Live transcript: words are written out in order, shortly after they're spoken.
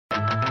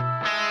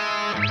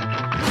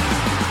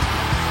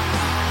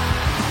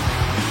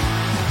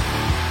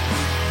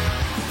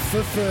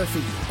of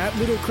Furphy at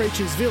Little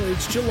Creatures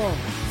Village, Geelong.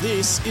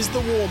 This is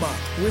the warm-up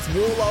with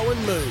Warlow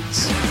and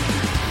Moods.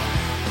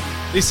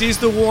 This is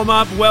the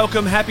warm-up.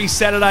 Welcome. Happy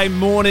Saturday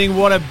morning.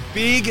 What a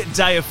big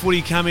day of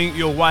footy coming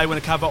your way. We're going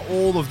to cover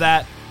all of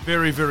that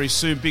very, very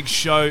soon. Big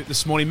show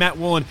this morning. Matt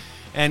Wallen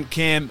and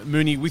Cam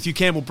Mooney with you.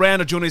 Campbell Brown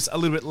will join us a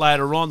little bit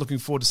later on. Looking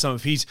forward to some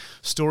of his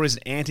stories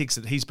and antics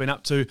that he's been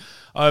up to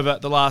over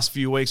the last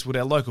few weeks with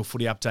our local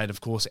footy update, of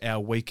course, our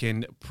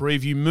weekend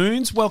preview.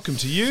 Moons, welcome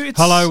to you.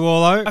 Hello,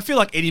 Warlow. I feel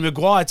like Eddie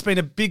Maguire. It's been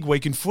a big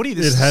week in footy. It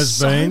has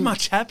been. So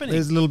much happening.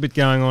 There's a little bit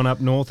going on up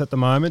north at the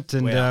moment,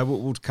 and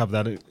we'll cover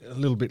that a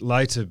little bit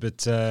later.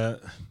 But,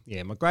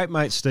 my great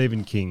mate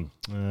Stephen King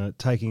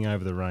taking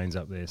over the reins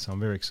up there, so I'm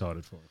very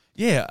excited for it.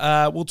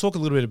 Yeah, we'll talk a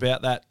little bit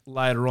about that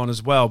later on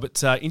as well.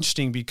 But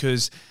interesting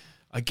because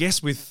I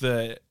guess with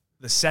the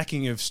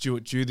sacking of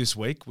Stuart Dew this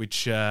week,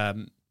 which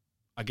I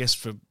guess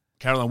for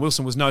Caroline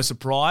Wilson was no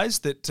surprise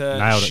that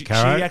nailed it,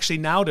 Caro. She actually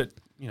nailed it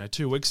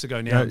 2 weeks ago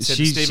now and said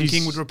that Stephen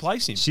King would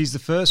replace him. She's the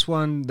first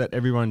one that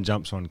everyone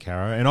jumps on,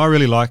 Caro. And I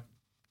really like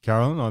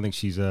Caroline. I think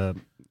she's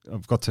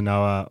I've got to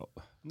know her.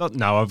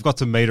 I've got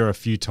to meet her a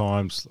few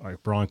times,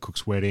 like Brian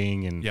Cook's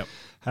wedding, and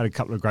had a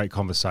couple of great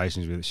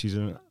conversations with her. She's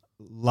a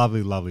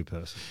lovely, lovely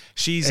person.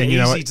 She's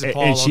easy to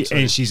pile onto.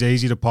 And she's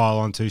easy to pile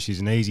onto. She's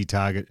an easy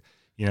target.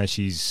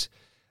 She's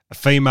a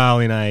female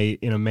in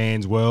a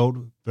man's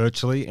world,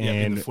 virtually,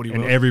 and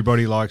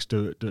everybody likes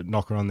to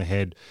knock her on the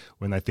head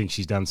when they think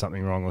she's done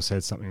something wrong or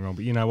said something wrong.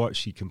 But you know what?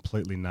 She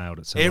completely nailed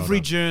it. So every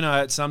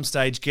journo at some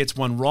stage gets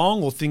one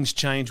wrong or things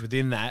change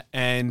within that,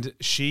 and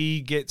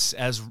she gets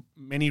as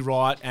many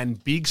right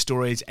and big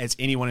stories as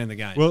anyone in the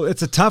game. Well,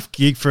 it's a tough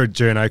gig for a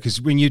journo because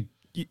when you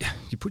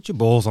put your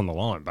balls on the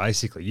line,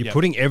 basically. You're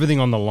putting everything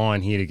on the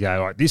line here to go,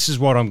 all right, this is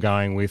what I'm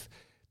going with.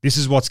 This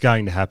is what's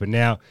going to happen.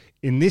 Now,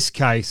 in this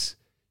case,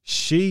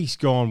 she's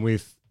gone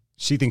with,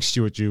 she thinks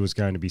Stuart Dew was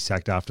going to be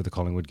sacked after the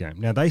Collingwood game.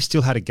 Now, they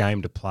still had a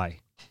game to play.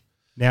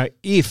 Now,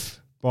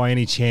 if by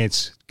any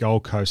chance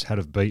Gold Coast had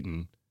have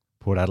beaten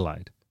Port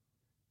Adelaide,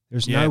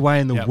 there's no way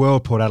in the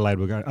world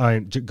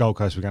Gold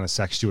Coast were going to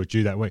sack Stuart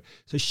Dew that week.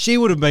 So she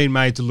would have been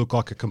made to look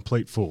like a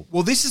complete fool.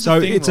 Well, this is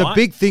the thing, it's a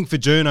big thing for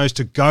journos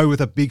to go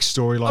with a big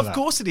story like that. Of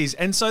course it is.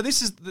 And so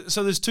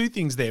there's two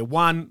things there.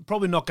 One,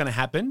 probably not going to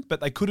happen, but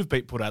they could have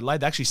beat Port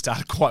Adelaide. They actually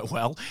started quite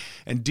well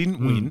and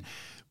didn't win.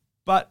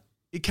 But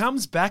it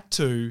comes back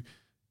to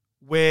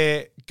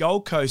where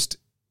Gold Coast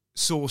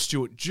saw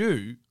Stuart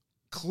Dew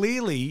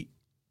clearly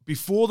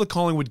before the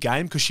Collingwood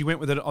game, because she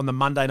went with it on the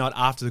Monday night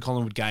after the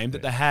Collingwood game,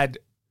 that they had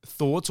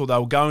thoughts or they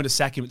were going to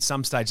sack him at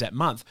some stage that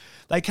month.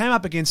 They came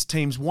up against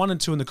teams 1 and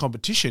 2 in the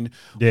competition.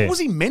 Yeah. What was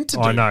he meant to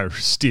do? I know,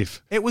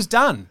 stiff. It was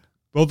done.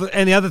 Well,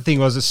 and the other thing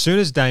was, as soon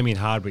as Damien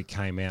Hardwick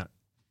came out,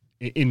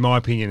 in my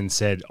opinion, and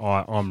said,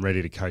 I'm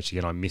ready to coach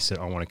again, I miss it,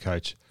 I want to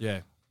coach. Yeah.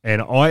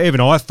 And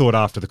I thought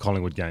after the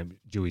Collingwood game,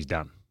 Dewey's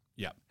done.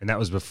 Yeah. And that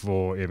was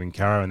before even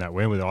Caro and that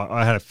went with it.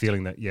 I had a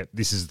feeling that,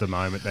 this is the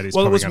moment that is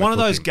Well, it was one of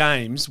those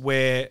games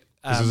where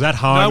it was at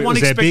home.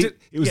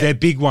 It was their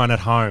big one at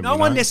home. No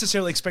one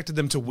necessarily expected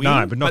them to win.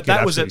 No, but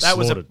that was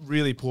a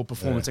really poor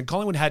performance. And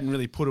Collingwood hadn't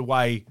really put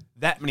away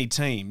that many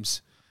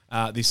teams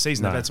this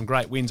season. They've had some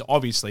great wins,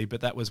 obviously,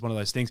 but that was one of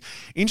those things.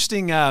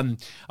 Interesting. I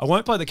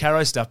won't play the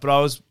Caro stuff, but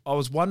I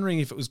was wondering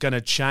if it was going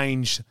to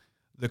change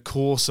the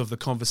course of the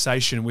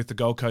conversation with the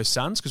Gold Coast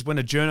Suns, because when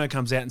a journo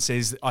comes out and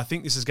says, I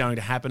think this is going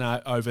to happen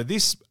over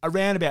this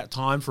around about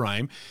time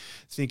frame,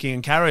 thinking,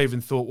 and Caro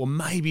even thought, well,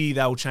 maybe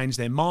they'll change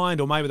their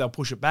mind, or maybe they'll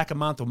push it back a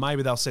month, or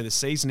maybe they'll see the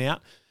season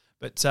out.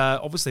 But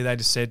obviously they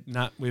just said,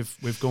 no,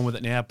 we've gone with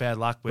it now, bad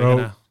luck, we're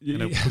going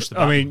to push the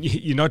button. I mean,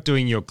 you're not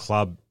doing your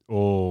club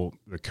or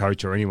the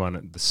coach or anyone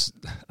at the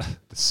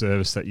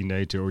service that you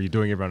need to, or you're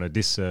doing everyone a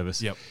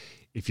disservice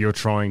if you're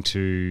trying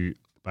to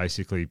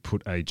basically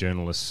put a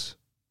journalist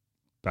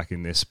back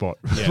in their spot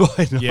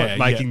by not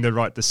making the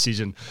right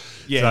decision.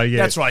 Yeah, so,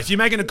 that's right. If you're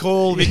making a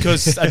call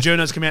because a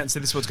journalist come out and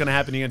said this is what's going to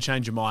happen, you're going to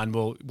change your mind,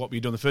 well, what were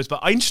you doing the first?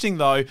 But interesting,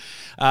 though,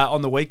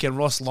 on the weekend,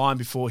 Ross Lyon,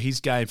 before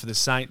his game for the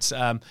Saints,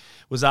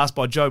 was asked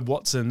by Joe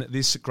Watson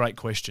this great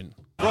question.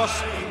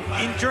 Ross,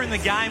 during the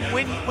game,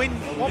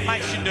 what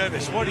makes you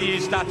nervous? What do you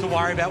start to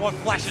worry about? What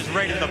flashes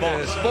red in the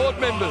box? Board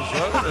members,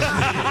 right?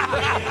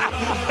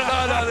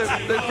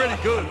 they're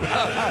pretty good.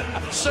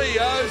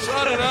 CEOs,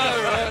 I don't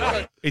know.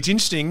 Right? It's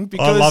interesting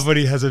because I love when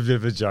he has a bit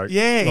of a joke.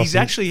 Yeah, he's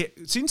actually,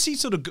 since he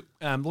sort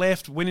of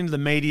left, went into the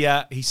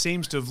media, he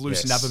seems to have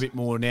loosened up a bit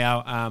more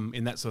now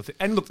in that sort of thing.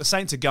 And look, the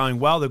Saints are going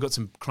well. They've got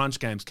some crunch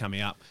games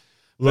coming up.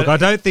 Look,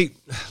 I think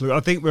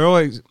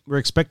we're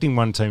expecting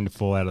one team to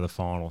fall out of the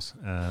finals.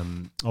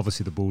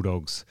 Obviously, the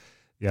Bulldogs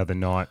the other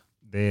night,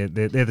 they're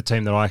the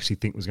team that I actually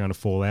think was going to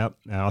fall out.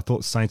 I thought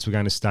the Saints were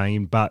going to stay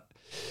in, but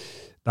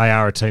they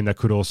are a team that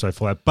could also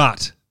fall out.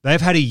 But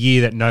they've had a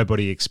year that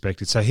nobody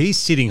expected, so he's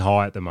sitting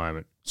high at the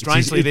moment.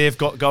 Strangely, they've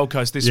got Gold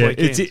Coast this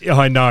weekend.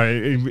 I know,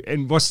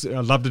 and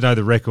I'd love to know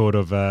the record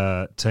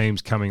of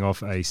teams coming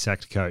off a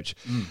sacked coach.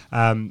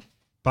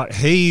 But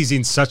he's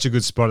in such a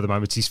good spot at the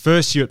moment. It's his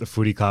first year at the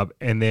footy club,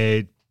 and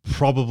they're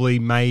probably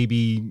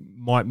maybe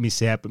might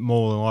miss out, but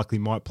more than likely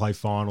might play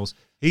finals.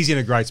 he's in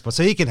a great spot,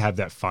 so he can have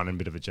that fun and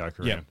bit of a joke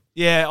around.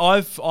 Yeah,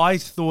 I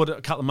thought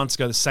a couple of months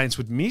ago the Saints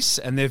would miss,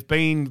 and they've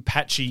been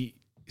patchy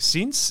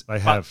since. They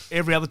have.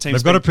 Every other team.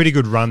 They've got a pretty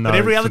good run, though. But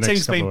every other for the team's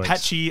next couple been of weeks.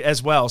 patchy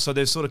as well, so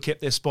they've sort of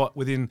kept their spot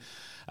within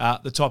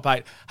the top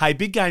 8. Hey,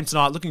 big game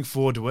tonight. Looking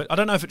forward to it. I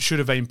don't know if it should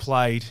have been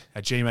played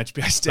at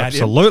GMHBA Stadium.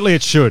 Absolutely,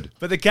 it should.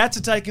 But the Cats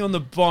are taking on the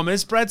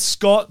Bombers. Brad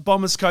Scott,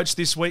 Bombers coach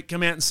this week,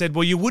 came out and said,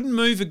 well, you wouldn't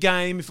move a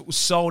game if it was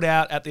sold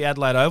out at the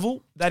Adelaide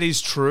Oval. That is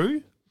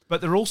true.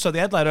 But they're also, the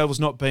Adelaide Oval's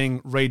not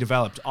being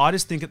redeveloped. I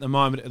just think at the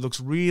moment it looks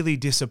really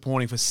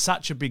disappointing for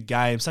such a big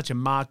game, such a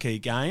marquee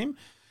game,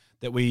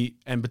 that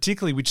and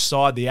particularly which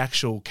side the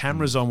actual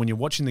camera's on when you're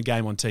watching the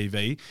game on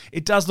TV,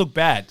 it does look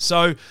bad.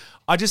 So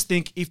I just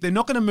think if they're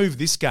not going to move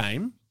this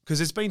game, because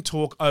there's been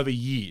talk over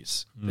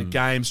years, the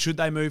games, should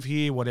they move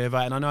here, whatever,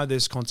 and I know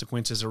there's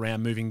consequences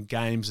around moving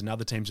games and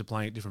other teams are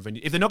playing at different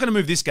venues. If they're not going to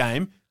move this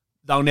game,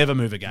 they'll never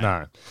move a game.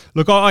 No.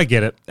 Look, I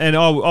get it. And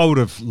I would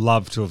have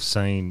loved to have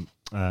seen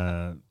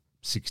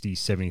 60,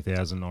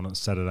 70,000 on a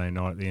Saturday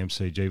night at the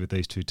MCG with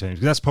these two teams,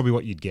 because that's probably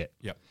what you'd get.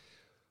 Yep.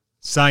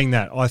 Saying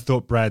that, I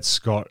thought Brad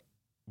Scott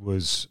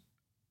was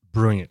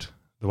brilliant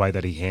the way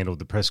that he handled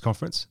the press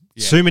conference.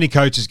 Yeah. Too many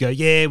coaches go,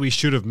 yeah, we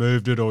should have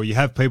moved it, or you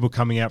have people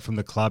coming out from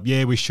the club,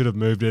 yeah, we should have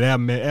moved it. Our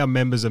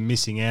members are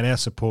missing out. Our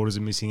supporters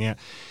are missing out.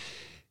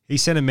 He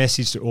sent a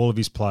message to all of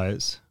his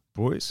players,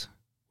 boys,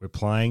 we're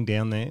playing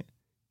down there.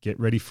 Get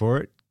ready for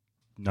it.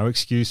 No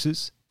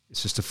excuses.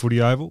 It's just a footy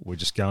oval. We're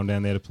just going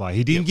down there to play.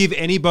 He didn't give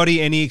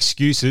anybody any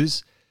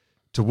excuses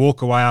to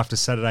walk away after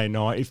Saturday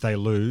night if they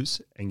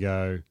lose and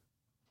go,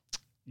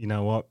 you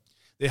know what?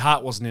 Their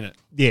heart wasn't in it.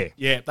 Yeah.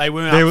 Yeah, they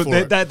weren't up for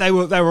it. They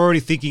were already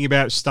thinking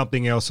about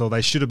something else, or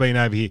they should have been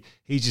over here.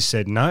 He just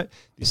said, no,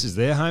 this is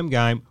their home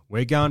game.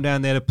 We're going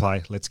down there to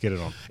play. Let's get it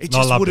on. It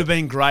just would have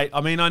been great. I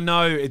mean, I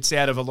know it's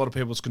out of a lot of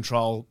people's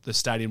control, the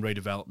stadium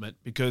redevelopment,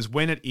 because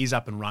when it is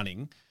up and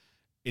running,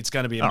 it's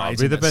going to be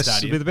amazing. It'll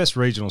be the best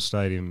regional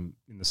stadium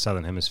in the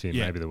Southern Hemisphere,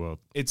 maybe the world.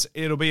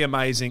 It'll be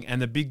amazing, and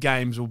the big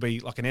games will be,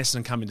 like an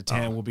Essendon coming to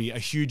town, will be a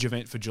huge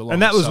event for Geelong.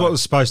 And that was what was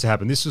supposed to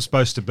happen. This was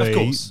supposed to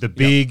be the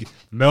big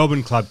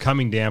Melbourne club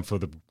coming down for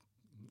the,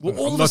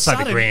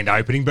 the grand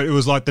opening, but it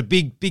was like the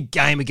big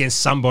game against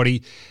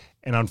somebody,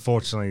 and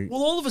unfortunately...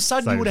 Well, all of a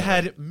sudden you would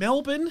have had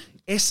Melbourne,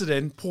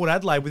 Essendon, Port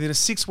Adelaide within a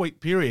 6-week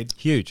period.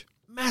 Huge.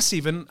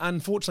 Massive, and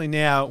unfortunately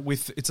now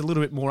it's a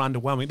little bit more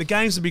underwhelming. The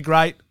games would be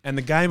great, and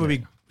the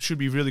game should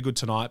be really good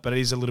tonight, but it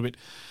is a little bit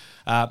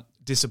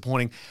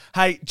disappointing.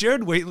 Hey,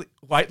 Jared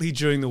Whately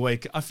during the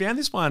week, I found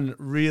this one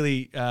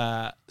really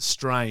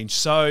strange.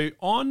 So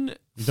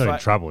he's not in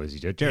trouble, is he,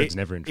 Jared? Jared's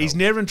never in trouble. He's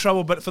never in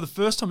trouble, but for the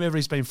first time ever,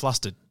 he's been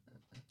flustered.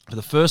 For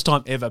the first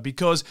time ever,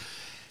 because...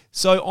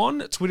 So on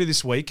Twitter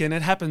this week, and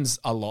it happens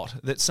a lot,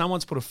 that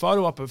someone's put a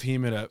photo up of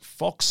him in a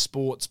Fox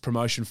Sports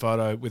promotion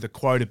photo with a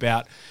quote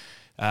about...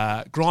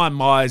 Graham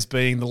Myers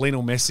being the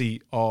Lionel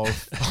Messi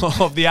of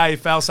the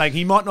AFL, saying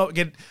he might not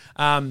get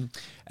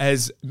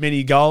as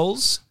many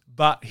goals,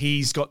 but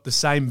he's got the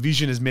same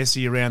vision as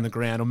Messi around the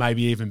ground, or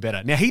maybe even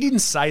better. Now, he didn't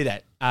say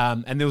that,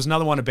 and there was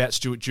another one about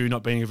Stuart Dew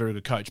not being a very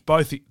good coach,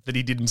 both that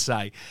he didn't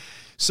say.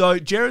 So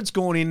Jared's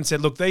gone in and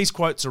said, look, these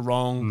quotes are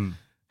wrong,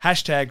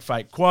 hashtag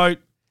fake quote,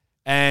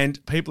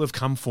 and people have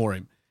come for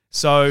him.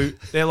 So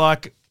they're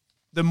like...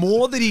 The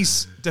more that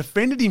he's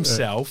defended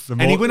himself,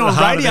 and he went on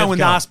radio and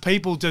asked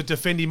people to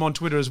defend him on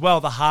Twitter as well,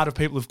 the harder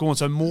people have gone.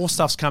 So more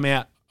stuff's come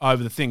out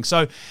over the thing.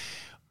 So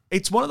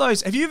it's one of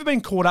those. Have you ever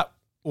been caught up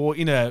or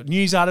in a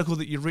news article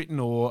that you've written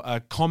or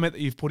a comment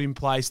that you've put in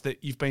place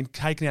that you've been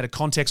taken out of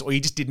context, or you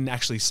just didn't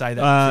actually say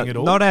that thing at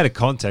all? Not out of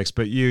context,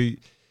 but you...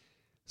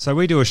 So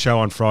we do a show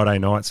on Friday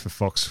nights for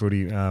Fox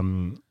Footy.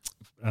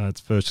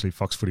 It's virtually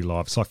Fox Footy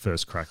Live. It's like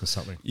First Crack or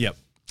something. Yep.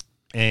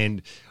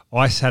 And...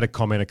 I had a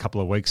comment a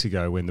couple of weeks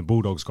ago when the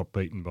Bulldogs got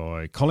beaten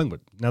by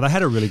Collingwood. Now, they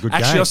had a really good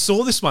game. Actually, I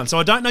saw this one. So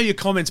I don't know your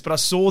comments, but I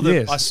saw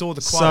the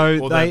quote.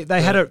 So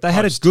they had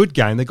a good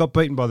game. They got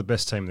beaten by the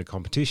best team in the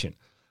competition.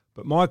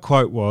 But my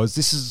quote was,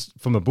 this is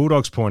from a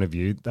Bulldogs point of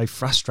view, they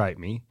frustrate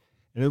me.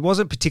 And it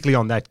wasn't particularly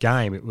on that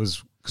game. It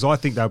was because I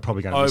think they were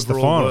probably going to miss the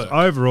finals.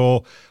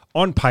 Overall,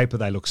 on paper,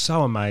 they look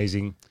so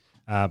amazing,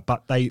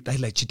 but they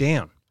let you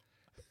down.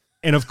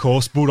 And, of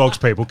course, Bulldogs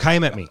people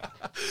came at me.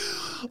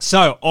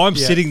 So I'm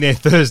sitting there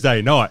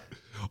Thursday night.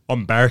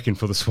 I'm barracking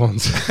for the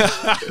Swans.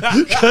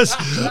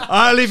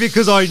 Only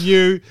because I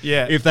knew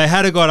if they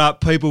had got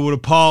up, people would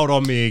have piled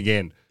on me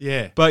again.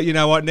 Yeah. But you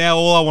know what? Now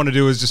all I want to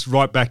do is just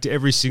write back to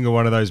every single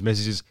one of those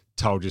messages,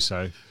 told you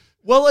so.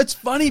 Well, it's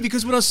funny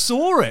because when I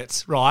saw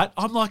it, right,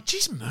 I'm like,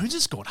 geez, Moons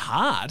has got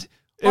hard.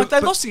 Like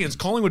they lost against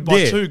Collingwood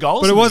by 2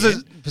 goals. But it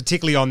wasn't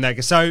particularly on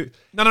that. So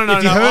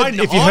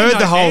if you heard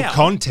the whole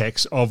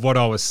context of what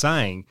I was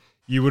saying,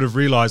 you would have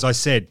realised I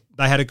said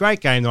they had a great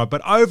game night,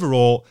 but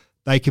overall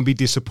they can be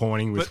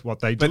disappointing with what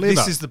they deliver.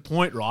 But this is the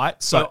point, right?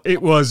 So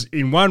it was,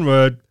 in one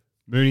word,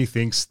 Mooney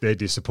thinks they're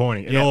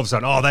disappointing. And all of a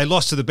sudden, they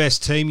lost to the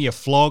best team, you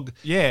flog,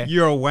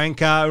 you're a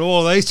wanker, and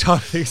all these type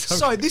of things.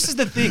 So this is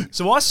the thing.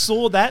 So I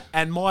saw that,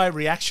 and my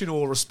reaction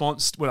or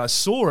response when I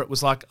saw it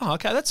was like, oh,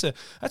 okay, that's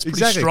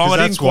pretty strong.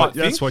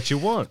 That's what you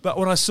want. But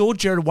when I saw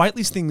Jared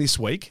Whately's thing this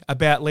week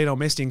about Lionel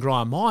Messi and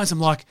Graham Myers, I'm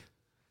like,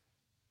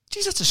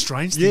 geez, that's a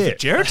strange thing for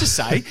Jared to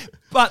say,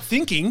 but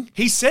thinking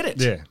he said it.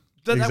 Yeah.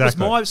 That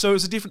was so it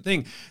was a different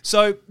thing.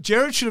 So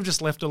Jared should have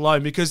just left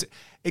alone because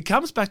it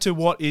comes back to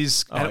what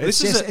is...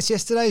 it's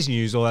yesterday's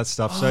news, all that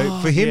stuff. So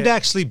for him to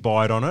actually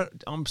bite on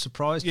it, I'm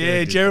surprised.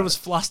 Yeah, Jared was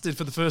flustered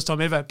for the first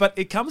time ever. But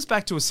it comes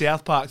back to a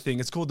South Park thing.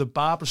 It's called the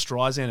Barbra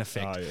Streisand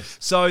effect. Oh, yes.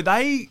 So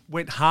they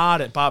went hard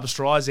at Barbra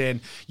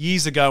Streisand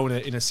years ago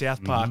in a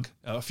South Park,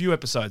 a few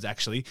episodes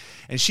actually,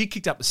 and she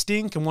kicked up a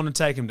stink and wanted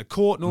to take him to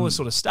court and all this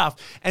sort of stuff.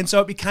 And so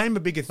it became a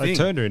bigger thing. They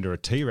turned her into a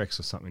T-Rex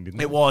or something, didn't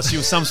they? It was. She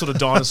was some sort of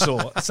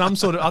dinosaur.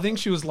 I think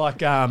she was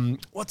like,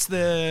 what's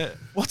the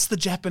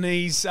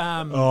Japanese...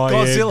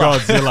 Godzilla.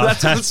 Godzilla.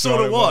 That's what it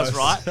sort of was,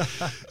 right?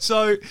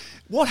 So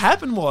what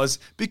happened was,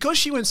 because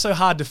she went so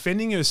hard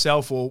defending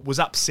herself or was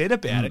upset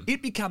about it,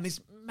 it became this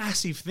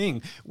massive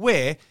thing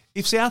where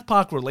if South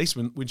Park released,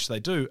 which they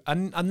do,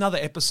 another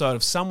episode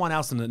of someone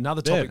else and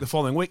another topic the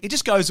following week, it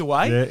just goes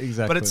away. Yeah,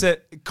 exactly. But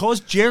it's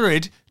because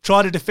Jared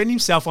tried to defend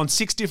himself on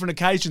 6 different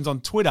occasions on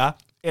Twitter,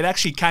 it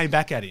actually came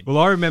back at him. Well,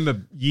 I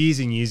remember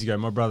years and years ago,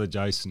 my brother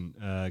Jason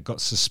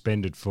got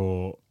suspended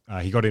for...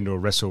 he got into a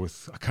wrestle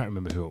with, I can't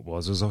remember who it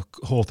was a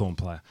Hawthorn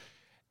player.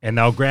 And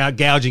they were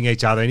gouging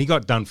each other, and he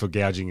got done for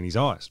gouging in his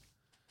eyes.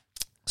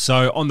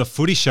 So on the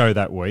footy show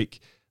that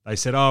week, they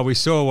said, we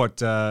saw what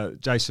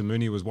Jason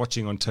Mooney was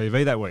watching on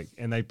TV that week.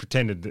 And they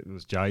pretended that it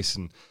was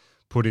Jason,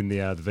 put in the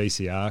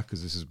VCR,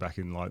 because this is back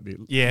in like the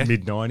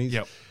mid-90s.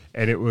 Yep.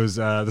 And it was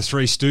the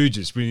Three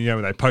Stooges,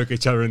 when they poke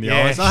each other in the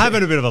eyes. They're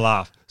having a bit of a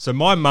laugh. So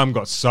my mum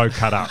got so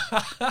cut up.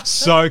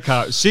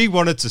 She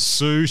wanted to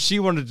sue. She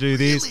wanted to do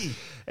this. Really?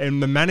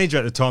 And the manager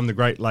at the time, the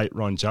great late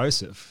Ron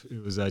Joseph,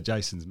 who was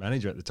Jason's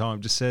manager at the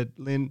time, just said,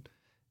 Lynn,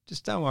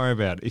 just don't worry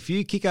about it. If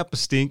you kick up a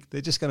stink,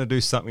 they're just going to do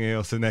something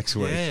else the next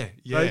week.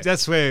 Yeah. So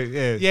that's where,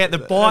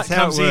 the bite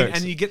comes in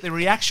and you get the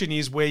reaction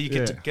is where you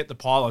get to get the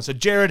pile-on. So,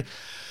 Jared,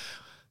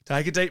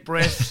 take a deep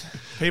breath.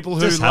 People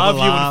who love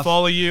you and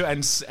follow you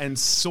and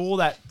saw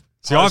that.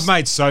 See, I've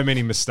made so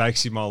many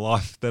mistakes in my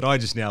life that I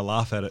just now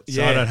laugh at it.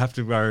 So I don't have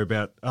to worry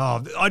about,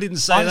 I didn't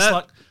say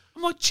that.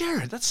 I'm like,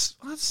 Jared, that's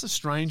a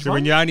strange so one.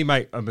 When you only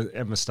make a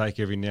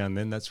mistake every now and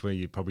then, that's where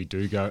you probably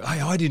do go,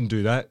 hey, I didn't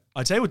do that.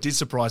 I tell you what did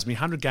surprise me,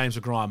 100 games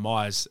with Graham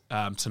Myers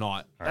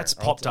tonight. That's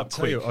popped up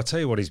quick. I'll tell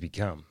you what he's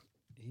become.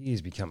 He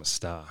has become a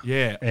star.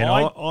 Yeah. And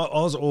I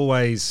was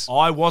always...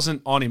 I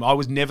wasn't on him. I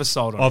was never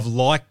sold on him. I've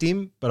liked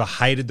him, but I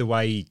hated the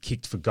way he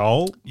kicked for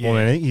goal. More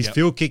than anything. His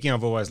field kicking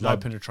I've always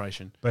loved. No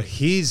penetration. But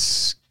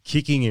his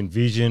kicking and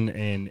vision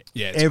and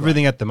great.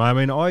 everything at the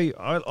moment,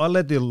 I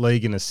led the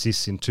league in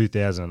assists in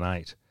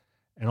 2008.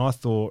 And I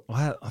thought,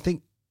 I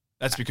think...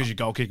 That's because your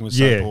goal kicking was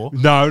so poor?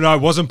 No,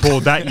 it wasn't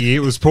poor that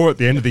year. It was poor at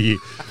the end of the year.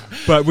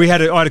 But I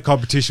had a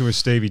competition with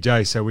Stewy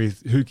J, so who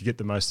could get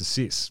the most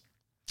assists.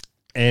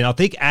 And I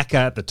think Akka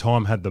at the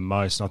time had the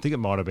most, and I think it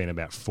might have been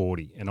about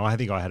 40. And I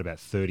think I had about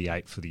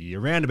 38 for the year,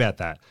 around about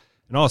that.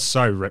 And I was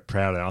so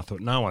proud of that. I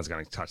thought, no one's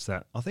going to touch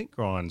that. I think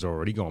Ryan's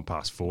already gone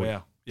past 40.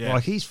 Wow. Yeah.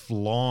 Like, he's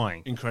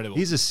flying. Incredible.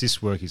 His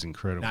assist work is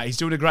incredible. No, he's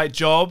doing a great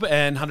job,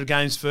 and 100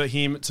 games for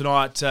him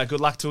tonight. Good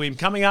luck to him.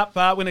 Coming up,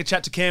 we're going to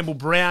chat to Campbell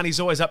Brown. He's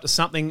always up to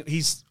something.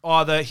 He's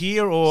either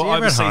here or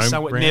overseas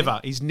somewhere. Never.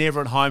 He's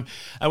never at home.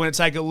 We're going to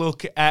take a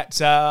look at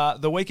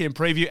the weekend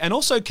preview, and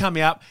also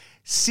coming up,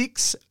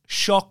 6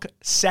 shock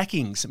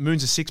sackings.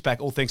 Moon's a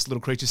six-pack, all thanks to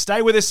Little Creatures.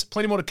 Stay with us.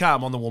 Plenty more to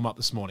come on the warm-up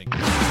this morning.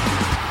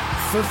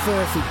 For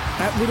 30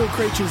 at Little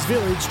Creatures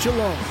Village,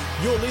 Geelong.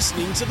 You're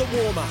listening to The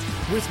Warm-Up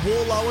with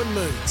Warlow and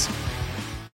Moons.